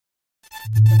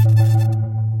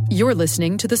You're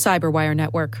listening to the Cyberwire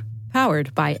Network,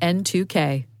 powered by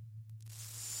N2K.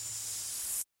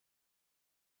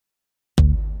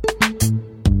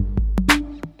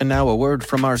 And now a word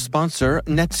from our sponsor,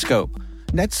 Netscope.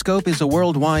 Netscope is a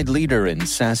worldwide leader in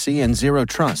SASE and Zero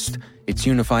Trust. Its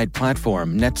unified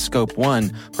platform, Netscope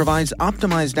One, provides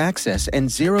optimized access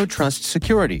and Zero Trust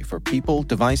security for people,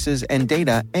 devices, and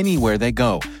data anywhere they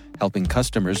go, helping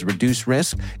customers reduce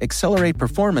risk, accelerate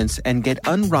performance, and get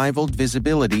unrivaled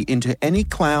visibility into any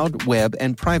cloud, web,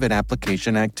 and private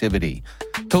application activity.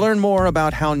 To learn more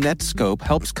about how Netscope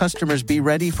helps customers be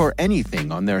ready for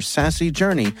anything on their SASE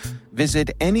journey, visit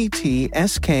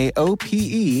netskope.com.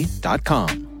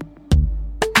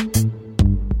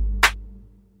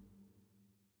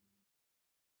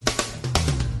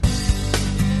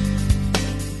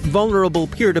 Vulnerable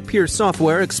peer-to-peer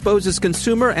software exposes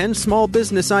consumer and small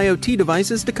business IoT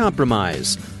devices to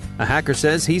compromise. A hacker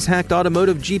says he's hacked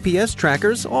automotive GPS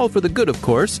trackers, all for the good, of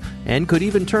course, and could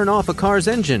even turn off a car's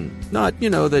engine. Not,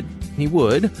 that he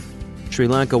would. Sri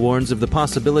Lanka warns of the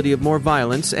possibility of more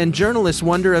violence, and journalists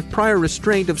wonder if prior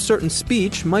restraint of certain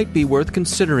speech might be worth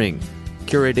considering.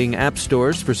 Curating app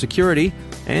stores for security,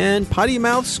 and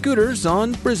potty-mouth scooters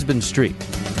on Brisbane Street.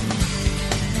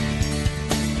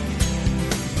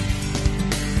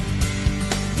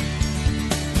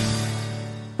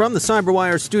 From the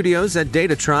Cyberwire studios at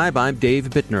Data Tribe, I'm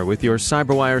Dave Bittner with your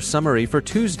Cyberwire summary for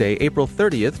Tuesday, April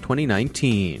 30th,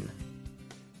 2019.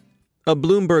 A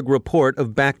Bloomberg report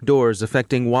of backdoors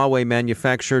affecting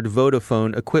Huawei-manufactured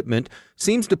Vodafone equipment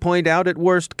seems to point out at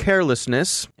worst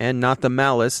carelessness and not the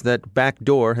malice that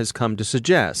backdoor has come to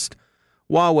suggest.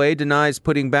 Huawei denies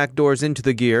putting backdoors into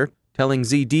the gear, telling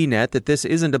ZDNet that this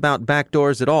isn't about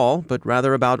backdoors at all, but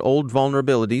rather about old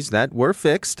vulnerabilities that were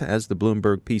fixed, as the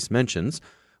Bloomberg piece mentions,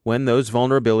 when those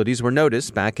vulnerabilities were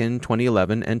noticed back in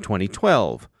 2011 and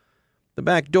 2012. The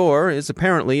backdoor is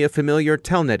apparently a familiar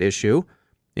Telnet issue.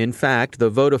 In fact,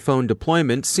 the Vodafone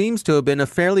deployment seems to have been a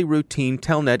fairly routine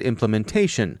Telnet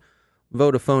implementation.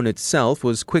 Vodafone itself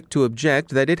was quick to object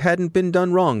that it hadn't been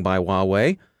done wrong by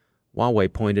Huawei.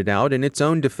 Huawei pointed out in its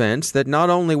own defense that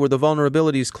not only were the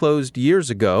vulnerabilities closed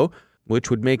years ago, which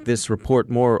would make this report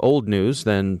more old news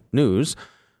than news,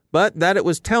 but that it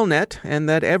was Telnet and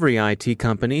that every IT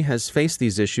company has faced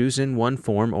these issues in one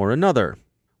form or another.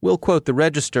 We'll quote the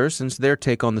Register since their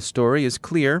take on the story is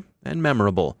clear and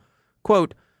memorable.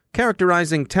 Quote,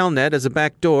 "Characterizing Telnet as a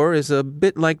backdoor is a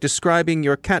bit like describing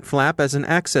your cat flap as an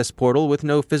access portal with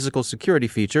no physical security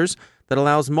features that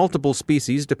allows multiple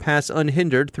species to pass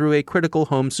unhindered through a critical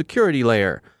home security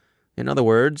layer. In other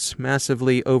words,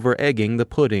 massively over-egging the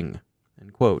pudding."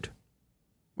 End quote.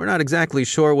 We're not exactly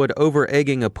sure what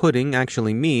over-egging a pudding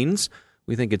actually means.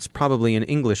 We think it's probably an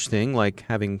English thing, like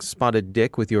having spotted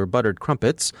dick with your buttered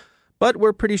crumpets, but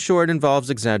we're pretty sure it involves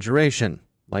exaggeration,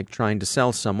 like trying to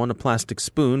sell someone a plastic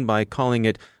spoon by calling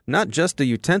it not just a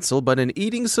utensil, but an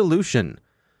eating solution.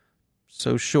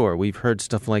 So sure, we've heard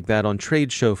stuff like that on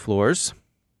trade show floors,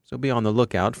 so be on the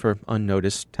lookout for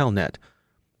unnoticed Telnet.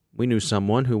 We knew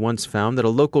someone who once found that a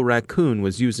local raccoon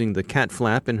was using the cat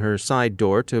flap in her side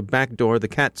door to backdoor the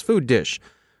cat's food dish,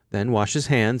 then wash his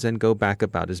hands and go back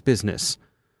about his business.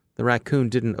 The raccoon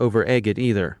didn't over-egg it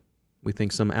either. We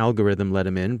think some algorithm let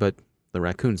him in, but the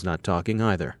raccoon's not talking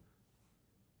either.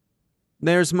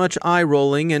 There's much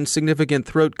eye-rolling and significant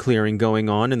throat-clearing going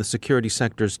on in the security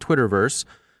sector's Twitterverse,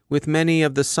 with many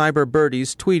of the cyber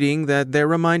birdies tweeting that they're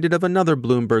reminded of another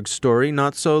Bloomberg story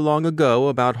not so long ago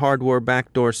about hardware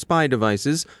backdoor spy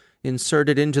devices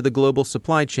inserted into the global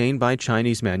supply chain by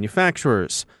Chinese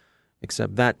manufacturers.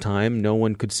 Except that time, no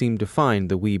one could seem to find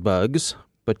the wee bugs.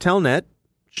 But Telnet,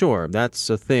 sure, that's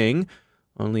a thing,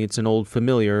 only it's an old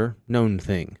familiar, known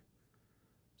thing.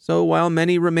 So while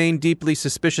many remain deeply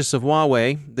suspicious of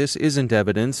Huawei, this isn't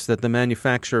evidence that the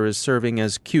manufacturer is serving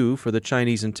as cue for the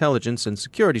Chinese intelligence and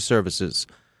security services.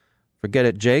 Forget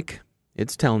it, Jake.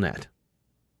 It's Telnet.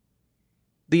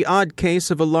 The odd case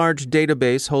of a large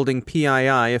database holding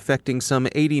PII affecting some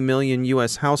 80 million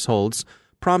U.S. households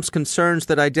prompts concerns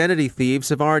that identity thieves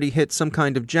have already hit some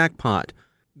kind of jackpot.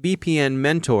 VPN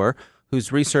Mentor,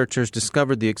 whose researchers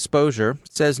discovered the exposure,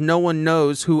 says no one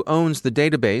knows who owns the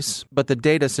database, but the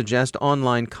data suggest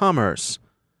online commerce.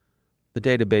 The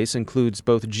database includes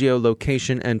both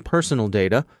geolocation and personal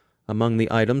data. Among the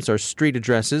items are street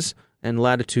addresses and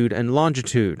latitude and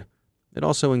longitude. It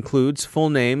also includes full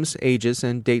names, ages,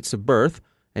 and dates of birth,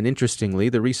 and interestingly,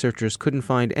 the researchers couldn't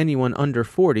find anyone under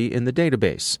 40 in the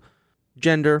database.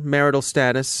 Gender, marital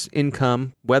status,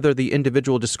 income, whether the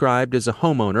individual described as a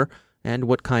homeowner, and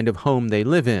what kind of home they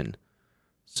live in.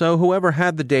 So whoever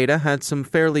had the data had some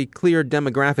fairly clear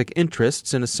demographic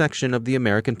interests in a section of the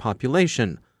American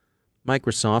population.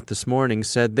 Microsoft this morning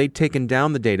said they'd taken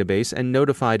down the database and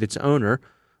notified its owner,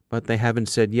 but they haven't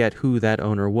said yet who that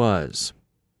owner was.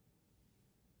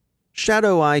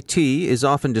 Shadow IT is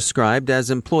often described as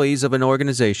employees of an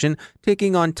organization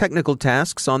taking on technical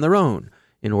tasks on their own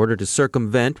in order to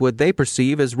circumvent what they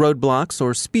perceive as roadblocks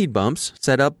or speed bumps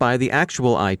set up by the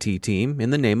actual IT team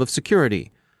in the name of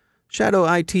security. Shadow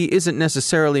IT isn't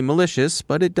necessarily malicious,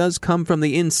 but it does come from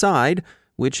the inside,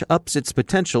 which ups its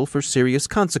potential for serious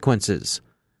consequences.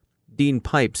 Dean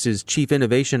Pipes is Chief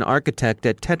Innovation Architect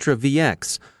at Tetra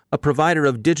VX, a provider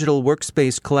of digital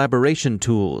workspace collaboration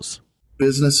tools.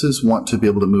 Businesses want to be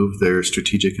able to move their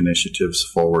strategic initiatives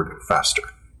forward faster.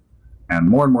 And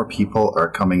more people are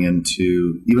coming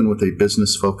into, even with a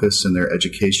business focus in their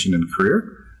education and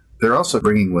career, they're also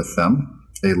bringing with them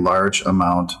a large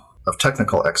amount of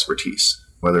technical expertise,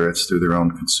 whether it's through their own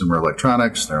consumer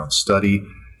electronics, their own study.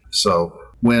 So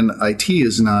when IT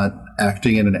is not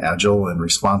acting in an agile and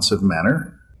responsive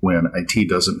manner, when IT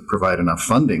doesn't provide enough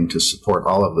funding to support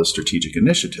all of the strategic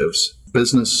initiatives,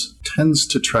 business tends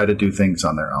to try to do things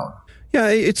on their own. Yeah,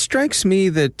 it strikes me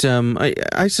that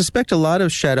I suspect a lot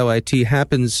of shadow IT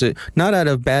happens not out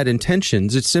of bad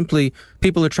intentions. It's simply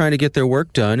people are trying to get their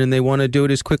work done and they want to do it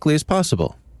as quickly as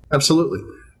possible. Absolutely.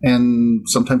 And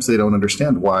sometimes they don't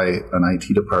understand why an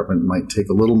IT department might take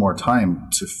a little more time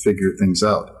to figure things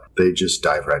out. They just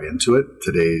dive right into it.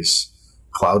 Today's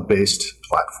cloud-based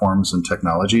platforms and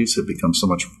technologies have become so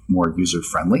much more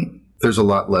user-friendly. There's a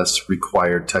lot less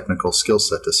required technical skill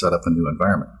set to set up a new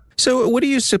environment. So what do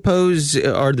you suppose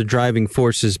are the driving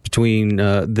forces between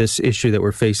this issue that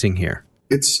we're facing here?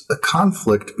 It's a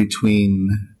conflict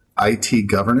between IT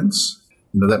governance.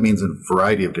 That means a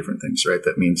variety of different things, right?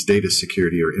 That means data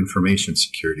security or information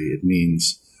security. It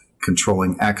means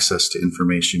controlling access to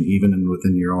information even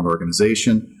within your own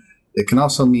organization. It can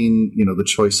also mean, the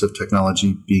choice of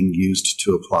technology being used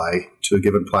to apply to a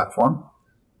given platform.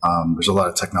 There's a lot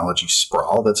of technology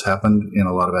sprawl that's happened in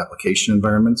a lot of application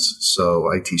environments.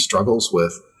 So IT struggles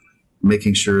with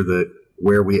making sure that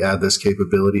where we add this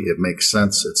capability, it makes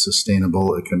sense, it's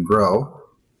sustainable, it can grow.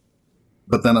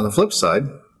 But then on the flip side,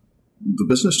 the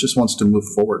business just wants to move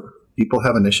forward. People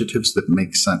have initiatives that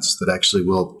make sense, that actually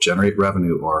will generate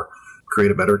revenue or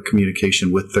create a better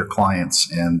communication with their clients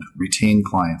and retain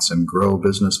clients and grow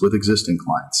business with existing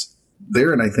clients.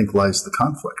 Therein, I think, lies the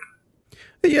conflict.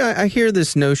 Yeah, I hear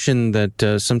this notion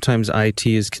that sometimes IT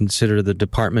is considered the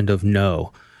department of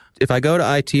no. If I go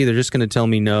to IT, they're just going to tell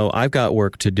me no, I've got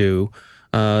work to do,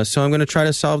 so I'm going to try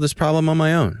to solve this problem on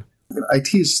my own.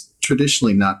 IT is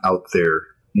traditionally not out there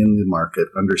in the market,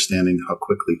 understanding how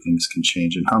quickly things can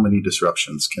change and how many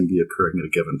disruptions can be occurring at a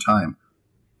given time.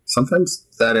 Sometimes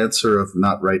that answer of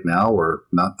not right now or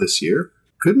not this year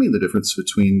could mean the difference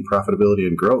between profitability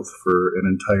and growth for an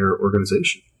entire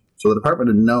organization. So the department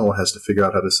of no has to figure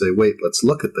out how to say, wait, let's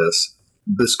look at this.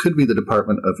 This could be the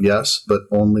department of yes, but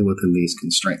only within these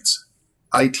constraints.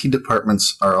 IT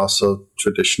departments are also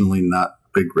traditionally not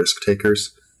big risk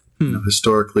takers.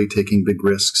 Historically, taking big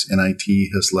risks in IT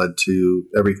has led to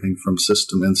everything from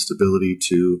system instability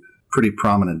to pretty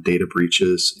prominent data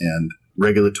breaches and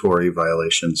regulatory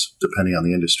violations, depending on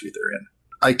the industry they're in.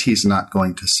 IT is not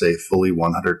going to say fully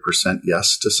 100%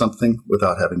 yes to something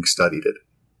without having studied it.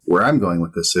 Where I'm going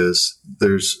with this is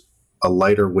there's a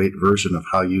lighter weight version of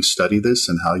how you study this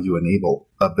and how you enable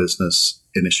a business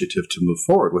initiative to move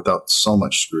forward without so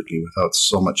much scrutiny, without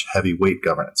so much heavyweight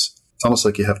governance. It's almost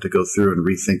like you have to go through and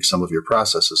rethink some of your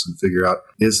processes and figure out,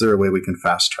 is there a way we can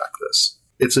fast track this?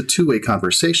 It's a two-way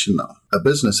conversation, though. A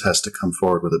business has to come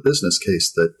forward with a business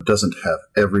case that doesn't have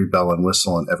every bell and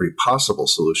whistle and every possible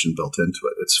solution built into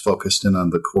it. It's focused in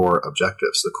on the core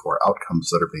objectives, the core outcomes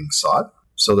that are being sought,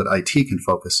 so that IT can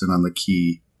focus in on the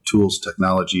key tools,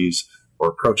 technologies, or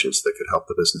approaches that could help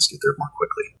the business get there more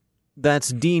quickly. That's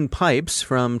Dean Pipes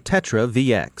from Tetra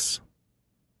VX.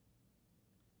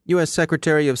 U.S.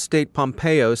 Secretary of State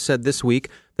Pompeo said this week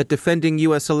that defending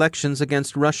U.S. elections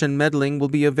against Russian meddling will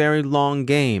be a very long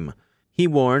game. He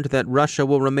warned that Russia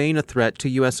will remain a threat to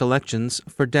U.S. elections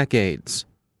for decades.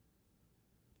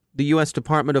 The U.S.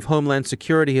 Department of Homeland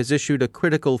Security has issued a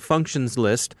critical functions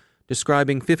list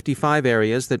describing 55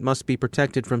 areas that must be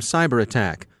protected from cyber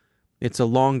attack. It's a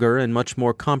longer and much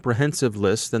more comprehensive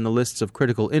list than the lists of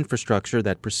critical infrastructure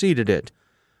that preceded it.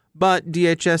 But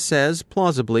DHS says,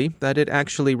 plausibly, that it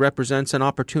actually represents an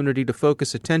opportunity to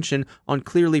focus attention on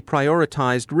clearly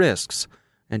prioritized risks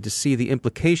and to see the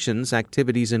implications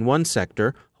activities in one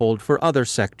sector hold for other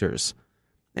sectors.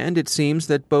 And it seems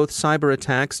that both cyber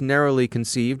attacks narrowly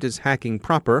conceived as hacking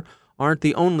proper aren't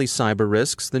the only cyber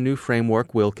risks the new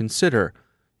framework will consider.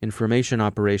 Information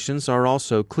operations are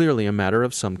also clearly a matter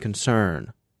of some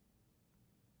concern.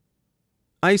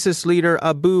 ISIS leader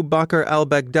Abu Bakr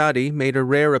al-Baghdadi made a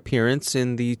rare appearance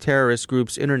in the terrorist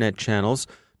group's internet channels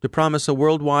to promise a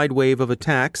worldwide wave of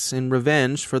attacks in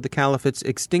revenge for the caliphate's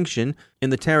extinction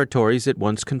in the territories it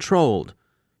once controlled.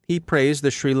 He praised the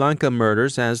Sri Lanka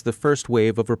murders as the first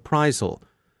wave of reprisal.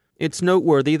 It's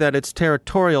noteworthy that it's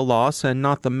territorial loss and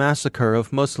not the massacre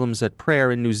of Muslims at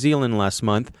prayer in New Zealand last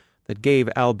month that gave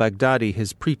al-Baghdadi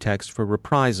his pretext for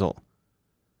reprisal.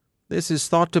 This is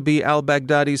thought to be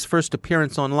al-Baghdadi's first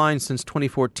appearance online since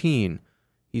 2014.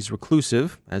 He's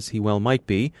reclusive, as he well might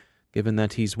be, given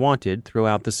that he's wanted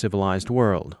throughout the civilized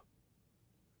world.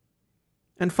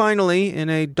 And finally, in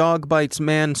a dog bites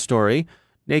man story,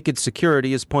 Naked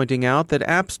Security is pointing out that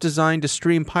apps designed to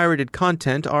stream pirated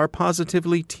content are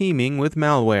positively teeming with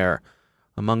malware.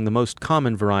 Among the most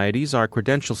common varieties are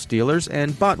credential stealers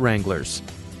and bot wranglers.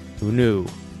 Who knew?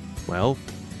 Well,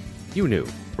 you knew,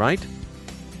 right?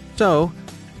 So,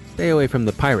 stay away from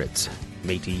the pirates,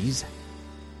 mateys.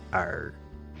 Arr.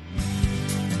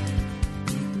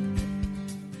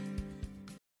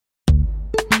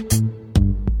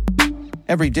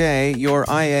 Every day, your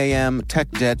IAM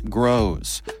tech debt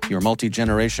grows. Your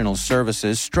multi-generational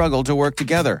services struggle to work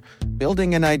together.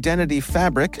 Building an identity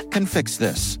fabric can fix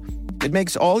this. It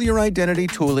makes all your identity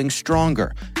tooling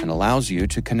stronger and allows you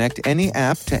to connect any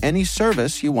app to any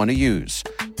service you want to use,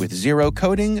 with zero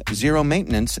coding, zero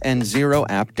maintenance, and zero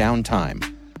app downtime.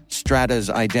 Strata's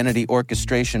identity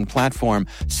orchestration platform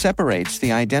separates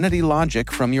the identity logic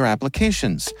from your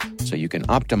applications, so you can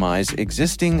optimize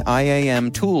existing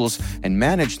IAM tools and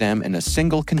manage them in a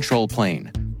single control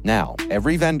plane. Now,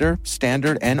 every vendor,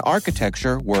 standard, and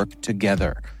architecture work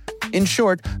together. In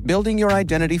short, building your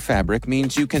identity fabric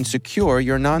means you can secure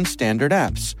your non-standard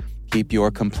apps, keep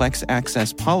your complex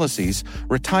access policies,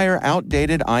 retire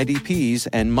outdated IDPs,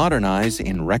 and modernize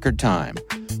in record time.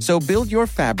 So build your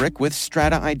fabric with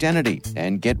Strata Identity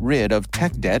and get rid of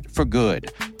tech debt for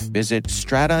good. Visit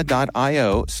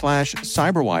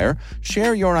strata.io/cyberwire,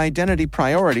 share your identity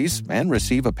priorities, and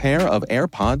receive a pair of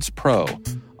AirPods Pro.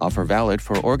 Offer valid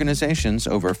for organizations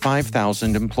over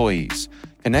 5,000 employees.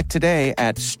 Connect today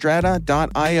at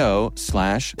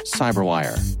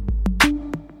strata.io/cyberwire.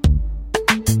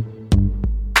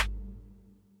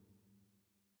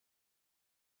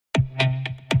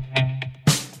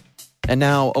 And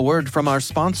now, a word from our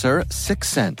sponsor, 6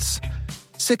 Sense.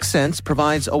 6 Sense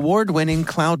provides award-winning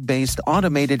cloud-based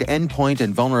automated endpoint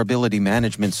and vulnerability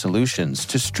management solutions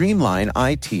to streamline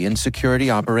IT and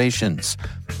security operations.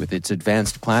 With its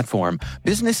advanced platform,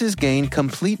 businesses gain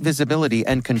complete visibility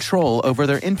and control over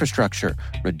their infrastructure,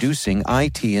 reducing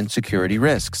IT and security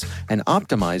risks and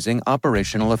optimizing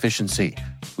operational efficiency.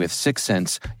 With 6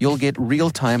 Sense, you'll get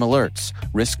real-time alerts,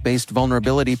 risk-based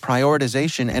vulnerability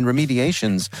prioritization and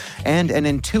remediations, and an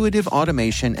intuitive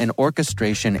automation and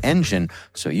orchestration engine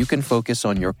so you can focus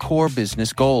on your core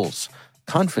business goals,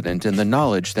 confident in the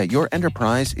knowledge that your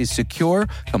enterprise is secure,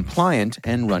 compliant,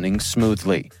 and running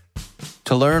smoothly.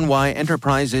 To learn why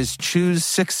enterprises choose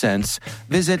 6 Sense,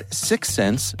 visit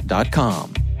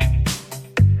 6sense.com.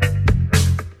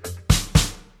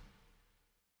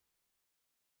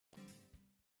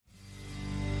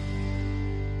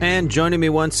 And joining me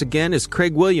once again is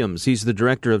Craig Williams. He's the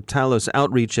director of Talos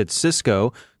Outreach at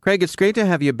Cisco. Craig, it's great to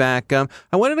have you back. I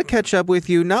wanted to catch up with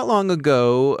you. Not long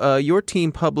ago, your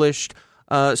team published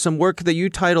some work that you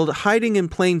titled Hiding in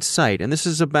Plain Sight. And this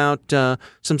is about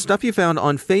some stuff you found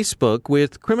on Facebook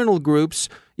with criminal groups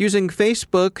using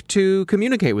Facebook to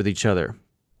communicate with each other.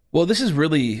 Well, this is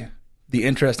really the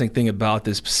interesting thing about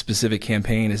this specific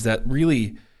campaign is that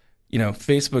really, you know,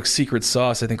 Facebook's secret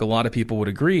sauce, I think a lot of people would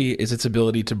agree, is its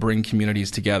ability to bring communities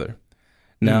together.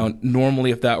 Now, normally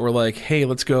if that were like, hey,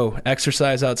 let's go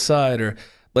exercise outside or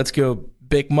let's go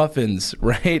bake muffins,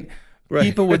 right?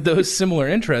 People with those similar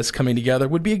interests coming together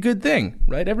would be a good thing,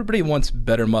 right? Everybody wants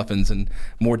better muffins and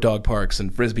more dog parks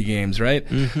and Frisbee games, right?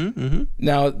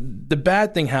 Now, the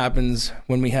bad thing happens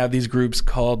when we have these groups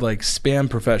called like spam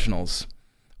professionals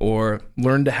or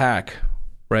learn to hack,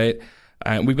 right?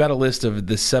 We've got a list of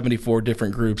the 74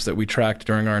 different groups that we tracked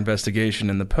during our investigation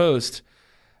in the Post.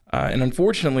 And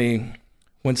unfortunately,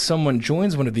 when someone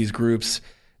joins one of these groups,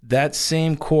 that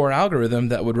same core algorithm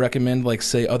that would recommend, like,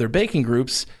 say, other baking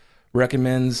groups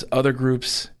recommends other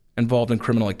groups involved in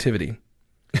criminal activity.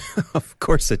 Of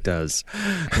course it does.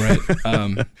 Right.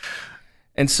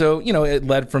 And so, you know, it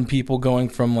led from people going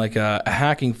from like a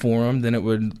hacking forum, then it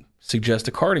would suggest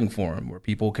a carding forum where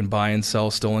people can buy and sell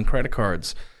stolen credit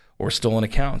cards or stolen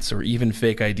accounts or even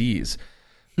fake IDs.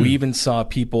 We even saw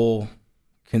people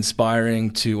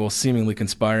seemingly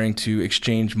conspiring to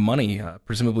exchange money,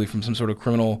 presumably from some sort of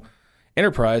criminal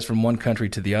enterprise from one country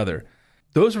to the other.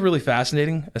 Those were really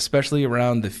fascinating, especially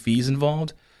around the fees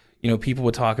involved. People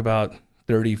would talk about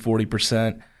 30,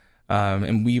 40%.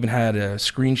 And we even had a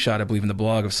screenshot, I believe, in the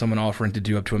blog of someone offering to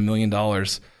do up to $1 million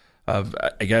of,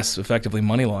 I guess, effectively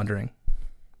money laundering.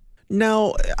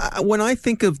 Now, when I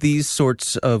think of these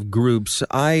sorts of groups,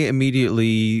 I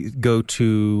immediately go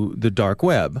to the dark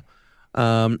web.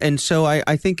 And so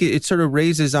I think it sort of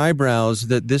raises eyebrows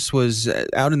that this was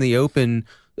out in the open,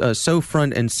 so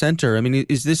front and center. I mean,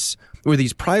 were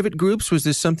these private groups? Was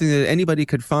this something that anybody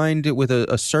could find with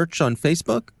a search on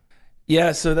Facebook?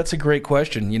 Yeah, so that's a great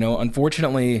question.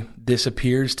 Unfortunately, this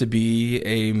appears to be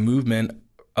a movement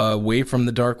away from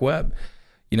the dark web.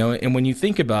 And when you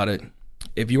think about it,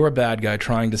 if you're a bad guy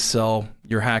trying to sell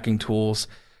your hacking tools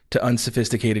to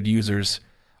unsophisticated users,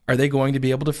 are they going to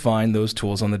be able to find those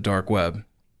tools on the dark web?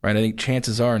 Right? I think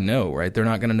chances are no, right? They're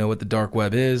not going to know what the dark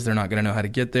web is. They're not going to know how to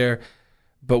get there.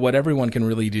 But what everyone can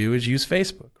really do is use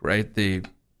Facebook, right? It's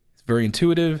very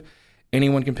intuitive.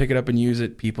 Anyone can pick it up and use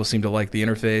it. People seem to like the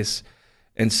interface.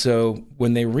 And so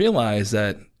when they realize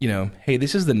that, hey,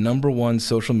 this is the number one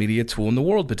social media tool in the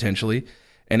world potentially,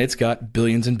 and it's got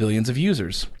billions and billions of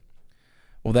users,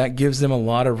 well, that gives them a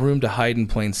lot of room to hide in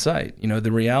plain sight.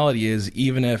 The reality is,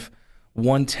 even if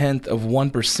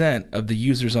 0.1% of the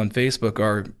users on Facebook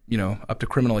are, up to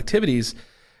criminal activities,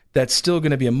 that's still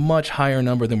going to be a much higher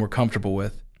number than we're comfortable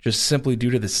with, just simply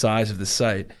due to the size of the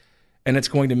site. And it's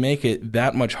going to make it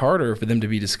that much harder for them to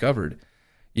be discovered.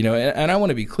 And I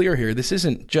want to be clear here, this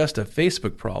isn't just a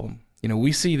Facebook problem.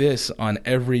 We see this on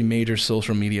every major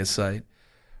social media site,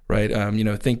 right?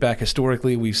 Think back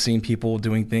historically, we've seen people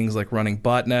doing things like running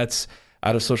botnets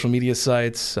out of social media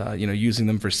sites, using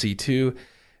them for C2.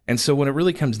 And so what it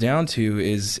really comes down to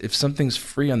is if something's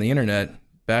free on the internet,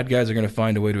 bad guys are going to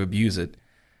find a way to abuse it.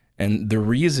 And the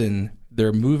reason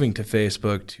they're moving to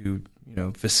Facebook to,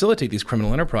 facilitate these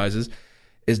criminal enterprises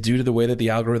is due to the way that the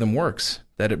algorithm works,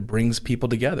 that it brings people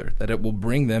together, that it will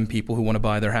bring them people who want to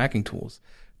buy their hacking tools,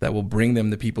 that will bring them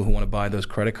the people who want to buy those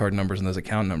credit card numbers and those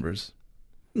account numbers.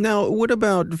 Now, what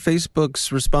about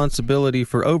Facebook's responsibility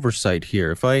for oversight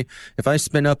here? If I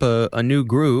spin up a new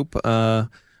group,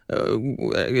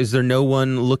 is there no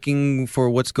one looking for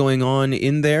what's going on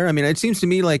in there? I mean, it seems to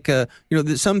me like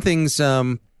some things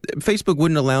Facebook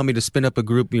wouldn't allow me to spin up a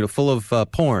group full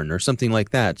of porn or something like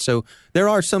that. So there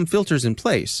are some filters in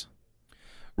place.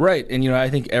 Right. And, I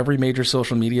think every major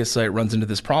social media site runs into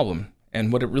this problem.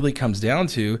 And what it really comes down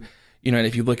to, and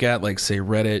if you look at say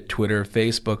Reddit, Twitter,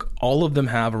 Facebook, all of them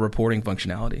have a reporting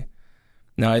functionality.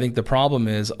 Now, I think the problem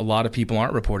is a lot of people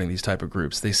aren't reporting these type of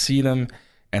groups. They see them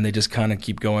and they just kind of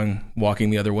keep walking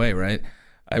the other way, right?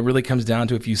 It really comes down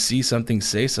to if you see something,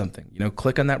 say something.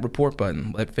 Click on that report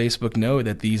button. Let Facebook know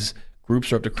that these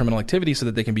groups are up to criminal activity so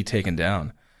that they can be taken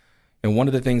down. And one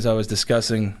of the things I was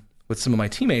discussing with some of my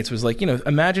teammates was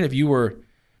imagine if you were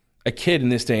a kid in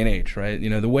this day and age, right?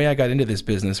 The way I got into this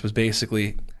business was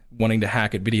basically wanting to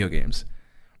hack at video games,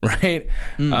 right?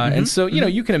 Mm-hmm. And so,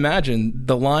 you can imagine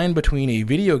the line between a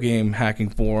video game hacking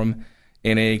forum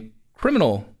and a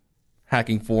criminal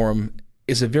hacking forum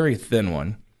is a very thin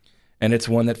one. And it's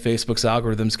one that Facebook's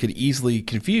algorithms could easily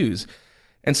confuse.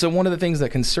 And so one of the things that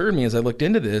concerned me as I looked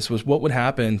into this was what would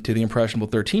happen to the impressionable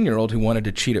 13-year-old who wanted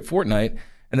to cheat at Fortnite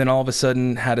and then all of a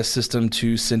sudden had a system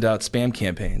to send out spam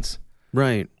campaigns.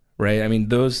 Right. Right. I mean,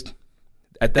 those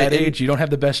at that age, you don't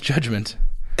have the best judgment.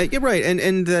 You're right.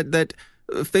 And that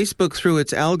Facebook, through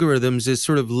its algorithms, is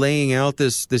sort of laying out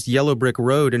this yellow brick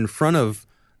road in front of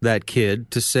that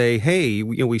kid to say, hey,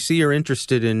 we see you're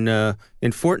interested in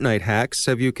Fortnite hacks.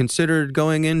 Have you considered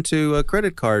going into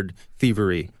credit card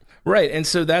thievery? Right. And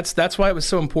so that's why it was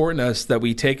so important to us that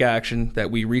we take action, that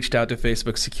we reached out to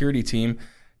Facebook's security team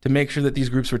to make sure that these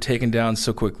groups were taken down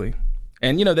so quickly.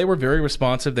 And, they were very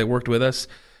responsive. They worked with us.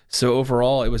 So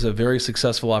overall, it was a very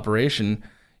successful operation.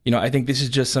 I think this is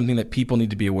just something that people need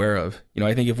to be aware of.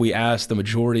 I think if we ask the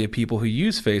majority of people who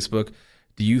use Facebook,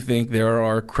 do you think there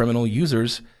are criminal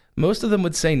users? Most of them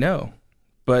would say no.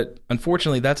 But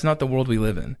unfortunately, that's not the world we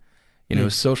live in.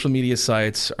 Social media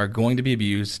sites are going to be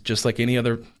abused just like any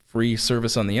other free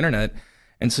service on the internet.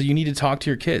 And so you need to talk to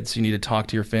your kids. You need to talk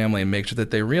to your family and make sure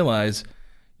that they realize,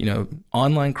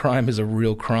 online crime is a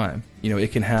real crime.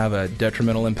 It can have a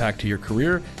detrimental impact to your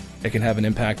career. It can have an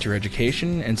impact to your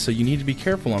education. And so you need to be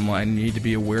careful online. You need to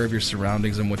be aware of your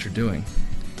surroundings and what you're doing.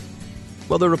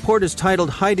 Well, the report is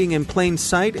titled Hiding in Plain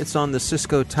Sight. It's on the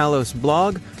Cisco Talos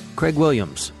blog. Craig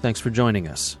Williams, thanks for joining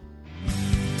us.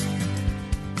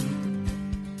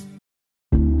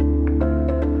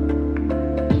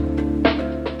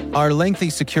 Are lengthy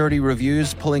security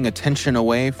reviews pulling attention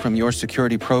away from your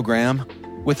security program?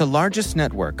 With the largest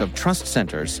network of trust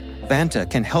centers, Vanta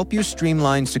can help you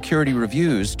streamline security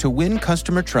reviews to win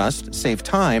customer trust, save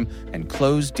time, and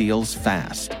close deals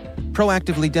fast.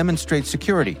 Proactively demonstrate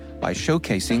security by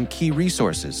showcasing key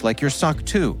resources like your SOC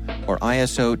 2 or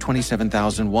ISO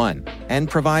 27001 and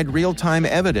provide real-time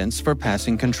evidence for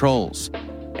passing controls.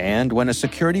 And when a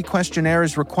security questionnaire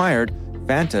is required,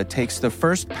 Vanta takes the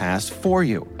first pass for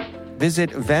you. Visit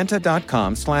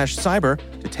vanta.com/cyber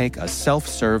to take a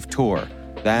self-serve tour.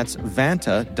 That's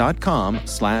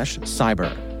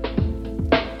vanta.com/cyber.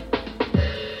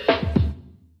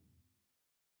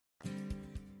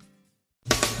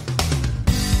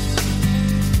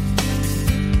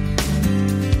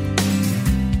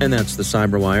 And that's the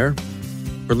Cyberwire.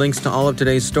 For links to all of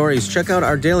today's stories, check out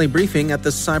our daily briefing at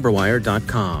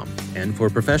thecyberwire.com. And for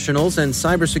professionals and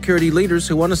cybersecurity leaders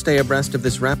who want to stay abreast of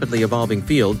this rapidly evolving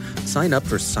field, sign up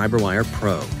for Cyberwire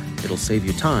Pro. It'll save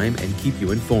you time and keep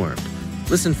you informed.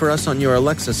 Listen for us on your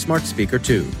Alexa smart speaker,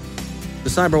 too. The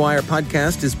Cyberwire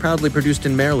podcast is proudly produced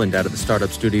in Maryland out of the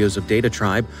startup studios of Data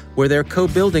Tribe, where they're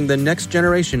co-building the next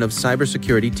generation of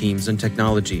cybersecurity teams and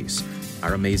technologies.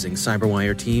 Our amazing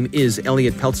Cyberwire team is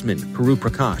Elliot Peltzman, Peru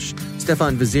Prakash,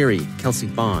 Stefan Vaziri, Kelsey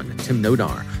Bond, Tim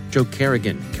Nodar, Joe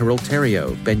Kerrigan, Carol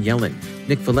Terrio, Ben Yellen,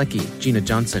 Nick Valecki, Gina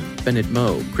Johnson, Bennett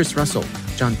Moe, Chris Russell,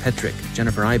 John Petrick,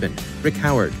 Jennifer Iben, Rick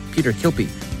Howard, Peter Kilpie,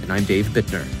 and I'm Dave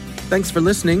Bittner. Thanks for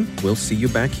listening. We'll see you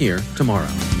back here tomorrow.